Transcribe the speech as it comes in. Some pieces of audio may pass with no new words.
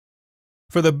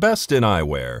For the best in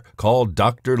eyewear, call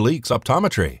Dr. Leek's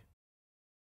Optometry.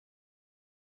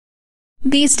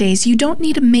 These days, you don't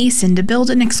need a mason to build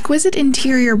an exquisite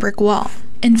interior brick wall.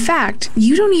 In fact,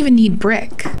 you don't even need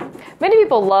brick. Many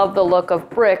people love the look of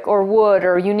brick or wood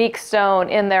or unique stone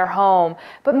in their home,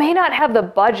 but may not have the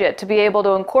budget to be able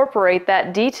to incorporate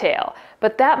that detail.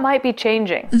 But that might be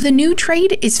changing. The new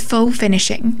trade is faux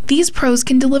finishing. These pros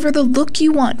can deliver the look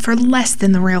you want for less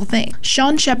than the real thing.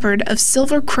 Sean Shepard of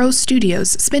Silver Crow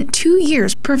Studios spent 2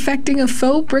 years perfecting a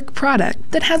faux brick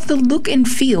product that has the look and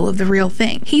feel of the real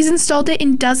thing. He's installed it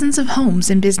in dozens of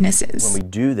homes and businesses. When we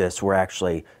do this, we're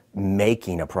actually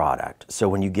making a product. So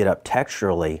when you get up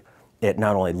texturally, it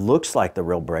not only looks like the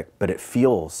real brick, but it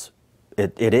feels,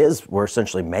 we're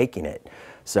essentially making it.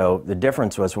 So the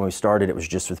difference was when we started, it was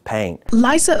just with paint.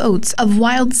 Liza Oates of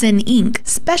Wild Zen Inc.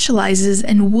 specializes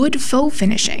in wood faux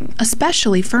finishing,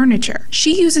 especially furniture.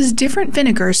 She uses different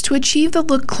vinegars to achieve the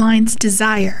look clients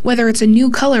desire. Whether it's a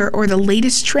new color or the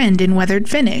latest trend in weathered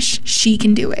finish, she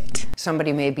can do it.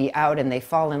 Somebody may be out and they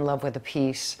fall in love with a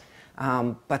piece,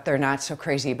 but they're not so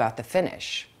crazy about the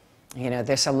finish. You know,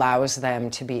 this allows them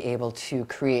to be able to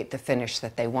create the finish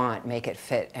that they want, make it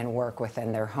fit and work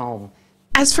within their home.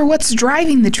 As for what's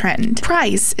driving the trend,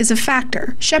 price is a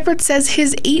factor. Shepard says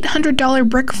his $800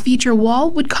 brick feature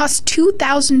wall would cost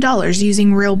 $2,000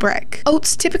 using real brick.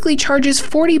 Oates typically charges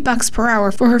 $40 per hour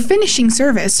for her finishing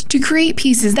service to create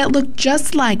pieces that look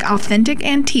just like authentic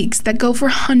antiques that go for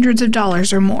hundreds of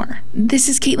dollars or more. This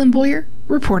is Caitlin Boyer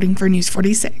reporting for News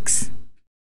 46.